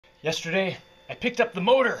Yesterday, I picked up the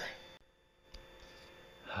motor.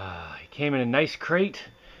 It came in a nice crate,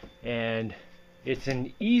 and it's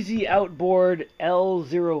an Easy Outboard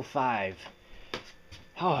L05.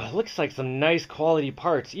 Oh, it looks like some nice quality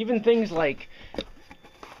parts. Even things like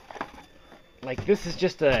this is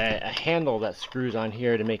just a handle that screws on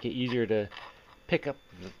here to make it easier to pick up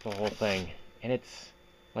the whole thing. And it's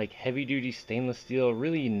like heavy duty stainless steel,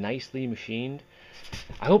 really nicely machined.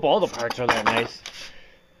 I hope all the parts are that nice.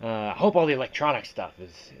 I hope all the electronic stuff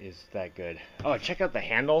is that good. Oh, check out the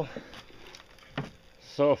handle.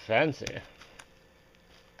 So fancy.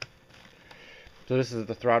 So this is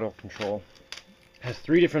the throttle control. It has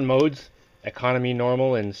 3 different modes: economy,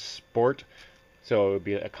 normal, and sport. So it would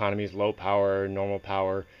be economy is low power, normal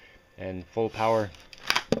power, and full power.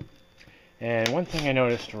 And one thing I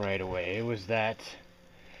noticed right away was that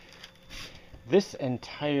this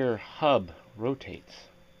entire hub rotates.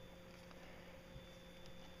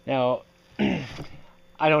 Now,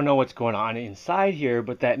 I don't know what's going on inside here,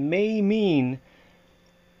 but that may mean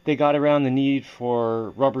they got around the need for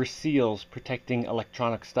rubber seals protecting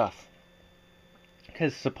electronic stuff.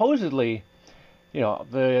 Because supposedly, you know,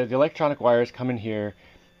 the electronic wires come in here,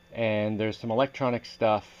 and there's some electronic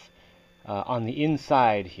stuff on the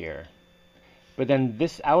inside here. But then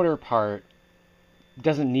this outer part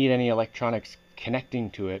doesn't need any electronics connecting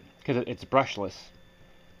to it because it's brushless.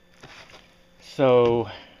 So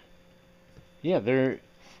yeah,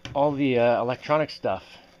 all the electronic stuff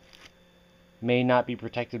may not be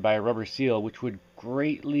protected by a rubber seal, which would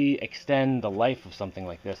greatly extend the life of something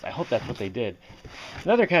like this. I hope that's what they did.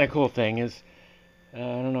 Another kind of cool thing is, I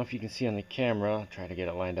don't know if you can see on the camera, I'll try to get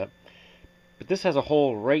it lined up, but this has a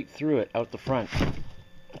hole right through it out the front,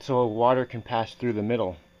 so water can pass through the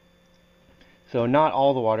middle. So not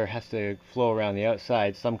all the water has to flow around the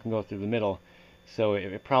outside, some can go through the middle, so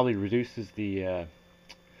it probably reduces the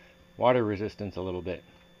water resistance a little bit.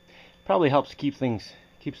 Probably helps keeps things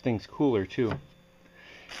cooler too.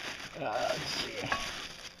 Let's see.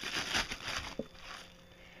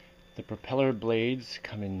 The propeller blades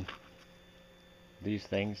come in these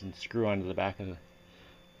things and screw onto the back of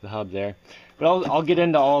the hub there. But I'll get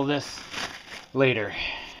into all this later.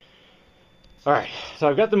 Alright, so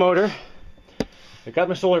I've got the motor, I've got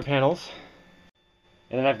my solar panels,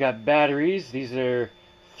 and then I've got batteries. These are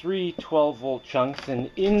 3 12-volt chunks, and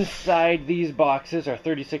inside these boxes are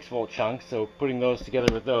 36-volt chunks, so putting those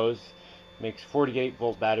together with those makes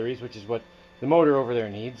 48-volt batteries, which is what the motor over there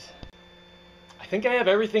needs. I think I have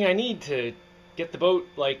everything I need to get the boat,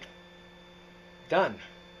 like, done.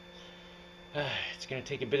 It's going to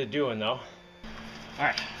take a bit of doing, though.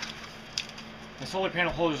 Alright. The solar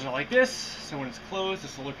panel holders are like this, so when it's closed, the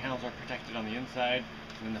solar panels are protected on the inside,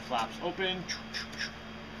 and then the flaps open.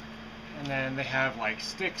 And then they have like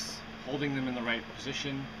sticks holding them in the right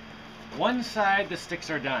position. One side the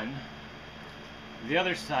sticks are done, the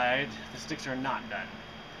other side the sticks are not done.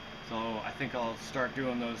 So I think I'll start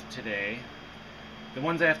doing those today. The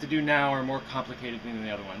ones I have to do now are more complicated than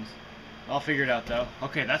the other ones. I'll figure it out though.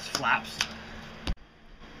 Okay, that's flaps.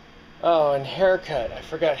 Oh, and haircut. I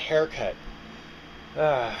forgot haircut.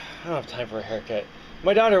 I don't have time for a haircut.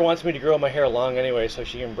 My daughter wants me to grow my hair long anyway so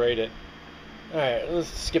she can braid it. Alright, let's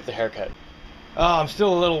skip the haircut. Oh, I'm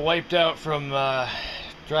still a little wiped out from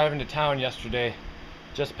driving to town yesterday,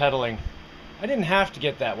 just pedaling. I didn't have to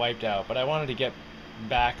get that wiped out, but I wanted to get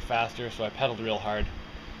back faster, so I pedaled real hard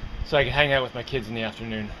so I could hang out with my kids in the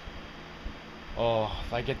afternoon. Oh,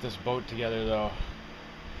 if I get this boat together though,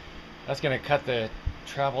 that's gonna cut the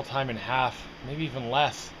travel time in half, maybe even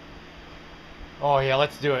less. Oh yeah,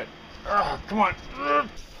 let's do it. Come on.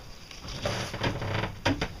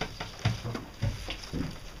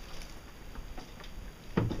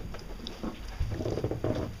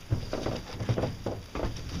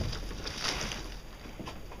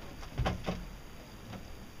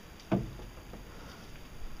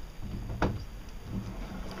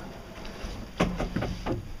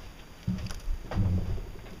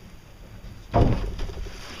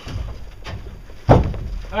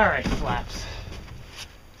 Alright, flaps.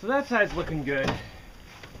 So that side's looking good.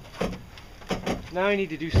 Now I need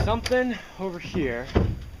to do something over here.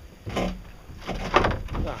 Oh,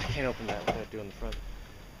 I can't open that without doing the front.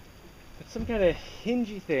 It's some kind of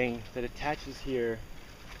hingy thing that attaches here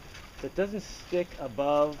that doesn't stick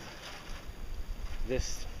above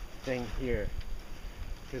this thing here.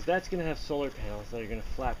 Because that's going to have solar panels that are going to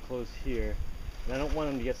flap closed here. And I don't want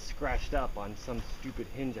them to get scratched up on some stupid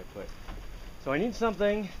hinge I put. So I need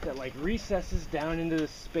something that like recesses down into the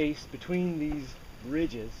space between these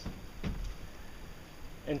ridges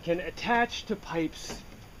and can attach to pipes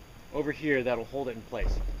over here that'll hold it in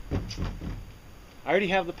place. I already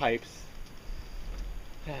have the pipes.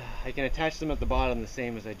 I can attach them at the bottom the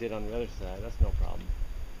same as I did on the other side. That's no problem.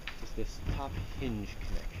 Just this top hinge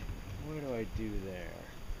connection. What do I do there?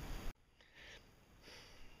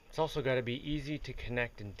 It's also got to be easy to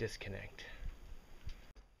connect and disconnect.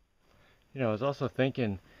 You know, I was also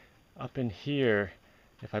thinking up in here,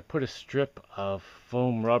 if I put a strip of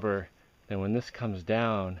foam rubber, then when this comes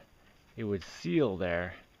down, it would seal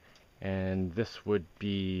there, and this would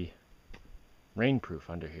be rainproof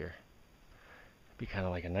under here. It'd be kind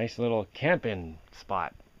of like a nice little camping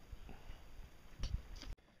spot.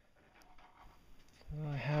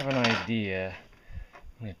 Well, I have an idea.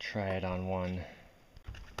 I'm gonna try it on one.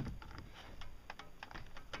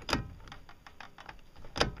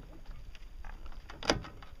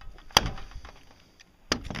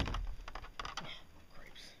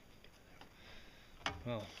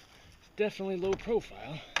 Well, it's definitely low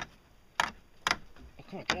profile. Oh,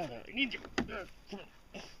 come on, get out of there. I need you. Come on.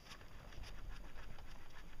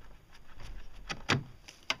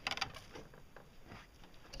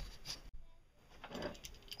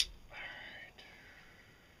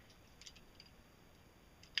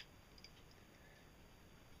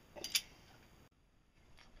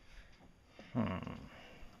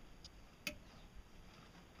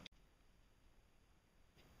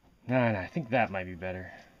 No, I think that might be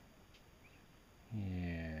better.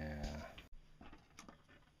 Yeah.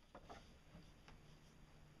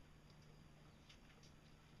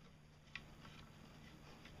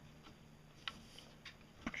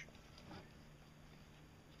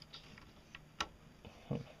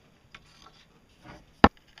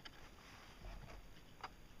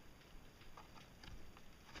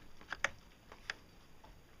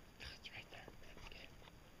 It's right there. Okay.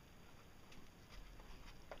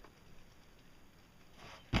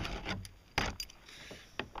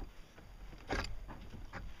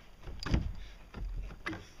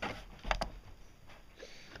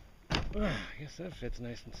 I guess that fits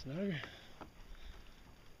nice and snug.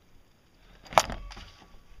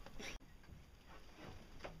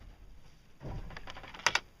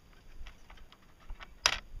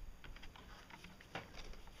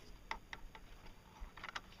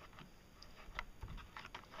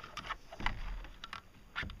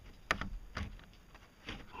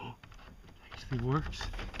 Actually works.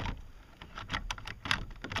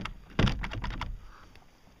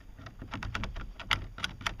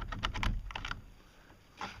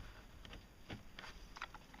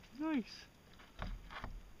 Nice.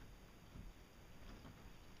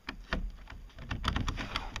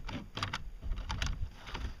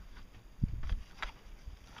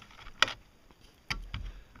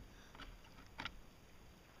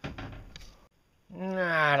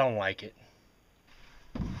 Nah, I don't like it.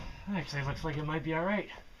 Actually, looks like it might be alright.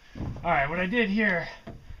 Alright, what I did here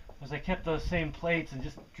was I kept those same plates and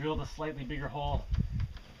just drilled a slightly bigger hole,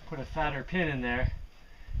 put a fatter pin in there,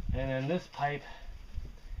 and then this pipe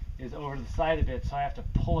is over to the side a bit, so I have to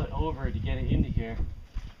pull it over to get it into here.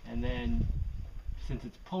 And then, since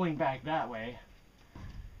it's pulling back that way,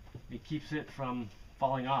 it keeps it from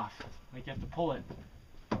falling off. Like you have to pull it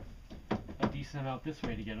a decent amount this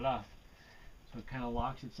way to get it off. So it kind of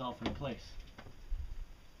locks itself in place.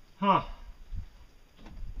 Huh.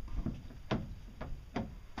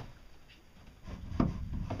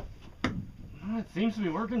 Well, it seems to be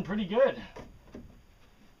working pretty good.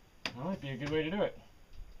 That might be a good way to do it.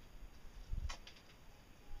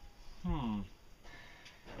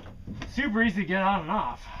 Super easy to get on and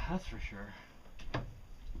off, that's for sure.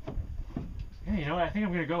 Yeah, you know what? I think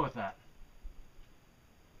I'm going to go with that.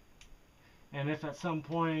 And if at some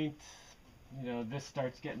point, you know, this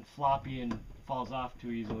starts getting floppy and falls off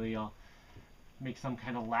too easily, I'll make some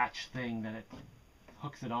kind of latch thing that it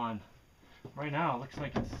hooks it on. Right now, it looks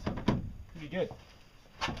like it's pretty good.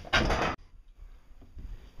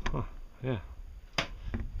 Huh, yeah.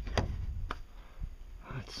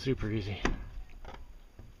 That's super easy.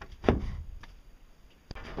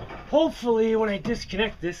 Hopefully, when I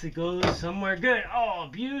disconnect this, it goes somewhere good. Oh,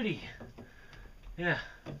 beauty. Yeah.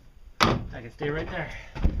 I can stay right there.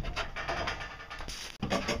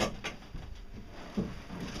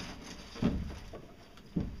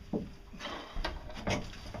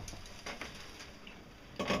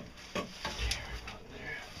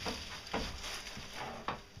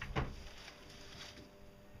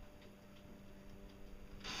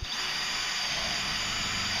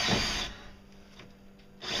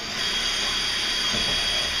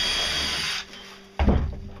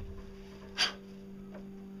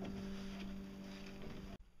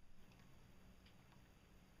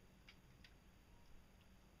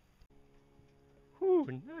 Ooh,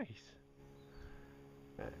 nice.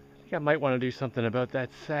 think I might want to do something about that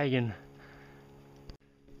sagging.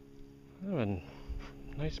 Oh, a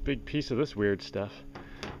nice big piece of this weird stuff.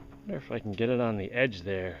 I wonder if I can get it on the edge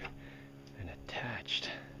there and attached.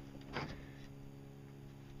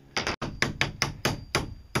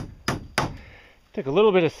 Took a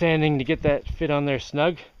little bit of sanding to get that fit on there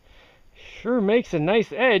snug. Sure makes a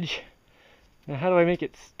nice edge. Now how do I make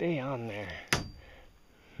it stay on there?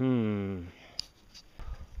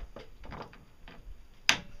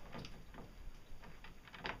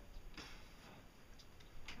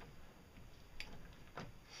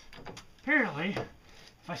 Apparently,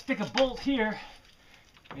 if I stick a bolt here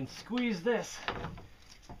and squeeze this,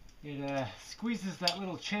 it squeezes that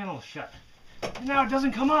little channel shut. And now it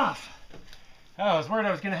doesn't come off. Oh, I was worried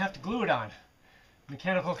I was going to have to glue it on.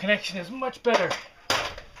 Mechanical connection is much better.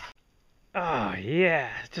 Oh yeah,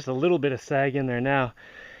 it's just a little bit of sag in there now.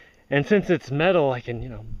 And since it's metal, I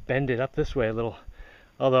can, bend it up this way a little.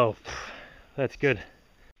 Although, that's good.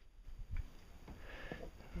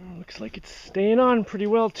 Looks like it's staying on pretty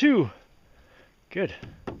well too. Good.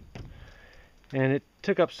 And it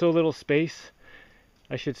took up so little space,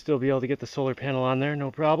 I should still be able to get the solar panel on there,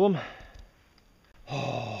 no problem. Oh,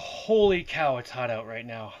 holy cow, it's hot out right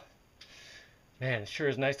now. Man, it sure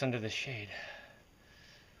is nice under the shade.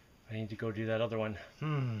 I need to go do that other one.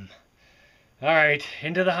 Alright,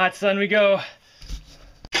 into the hot sun we go.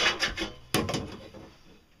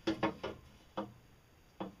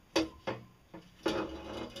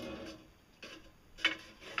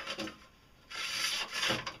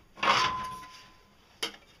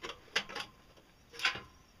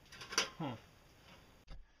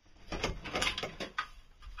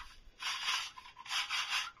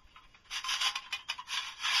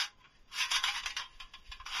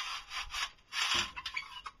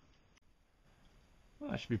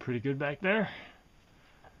 That should be pretty good back there.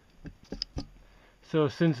 So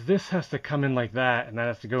since this has to come in like that and that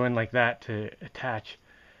has to go in like that to attach,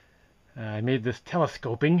 I made this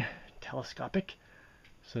telescopic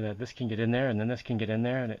so that this can get in there and then this can get in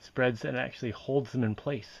there, and it spreads and actually holds them in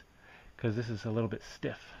place because this is a little bit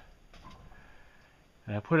stiff.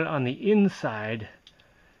 And I put it on the inside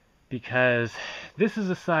because this is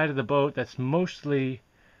a side of the boat that's mostly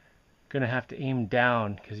gonna have to aim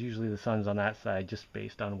down because usually the sun's on that side just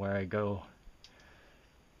based on where I go.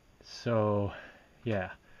 So yeah,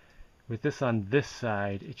 with this on this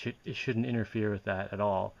side, it shouldn't interfere with that at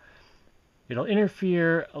all. It'll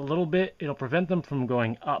interfere a little bit. It'll prevent them from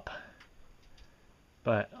going up,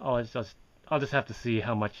 but I'll just have to see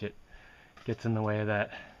how much it gets in the way of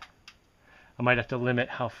that. I might have to limit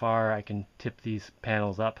how far I can tip these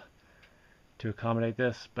panels up to accommodate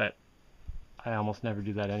this, but I almost never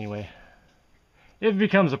do that anyway. If it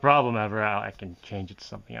becomes a problem ever, I can change it to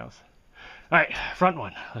something else. Alright, front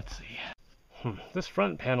one. Let's see. This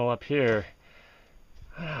front panel up here,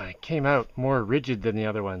 it came out more rigid than the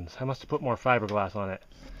other ones. I must have put more fiberglass on it.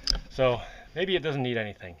 So maybe it doesn't need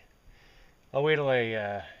anything. I'll wait till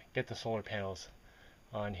I get the solar panels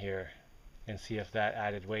on here and see if that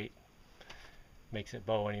added weight makes it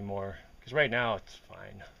bow anymore. Because right now it's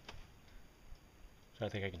fine. So I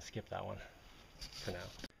think I can skip that one for now.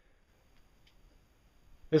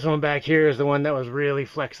 This one back here is the one that was really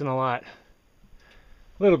flexing a lot.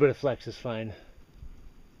 A little bit of flex is fine.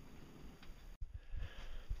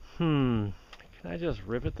 Can I just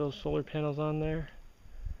rivet those solar panels on there?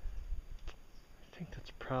 I think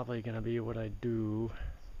that's probably gonna be what I do.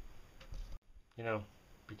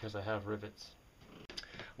 Because I have rivets.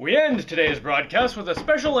 We end today's broadcast with a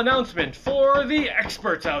special announcement for the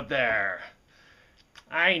experts out there.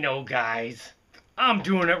 I know, guys. I'm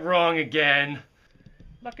doing it wrong again.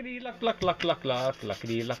 Luckity luck luck luck luck luck.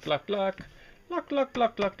 Luckity luck luck luck. Luck luck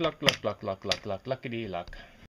luck luck luck luck luck luck luck luck luckity luck.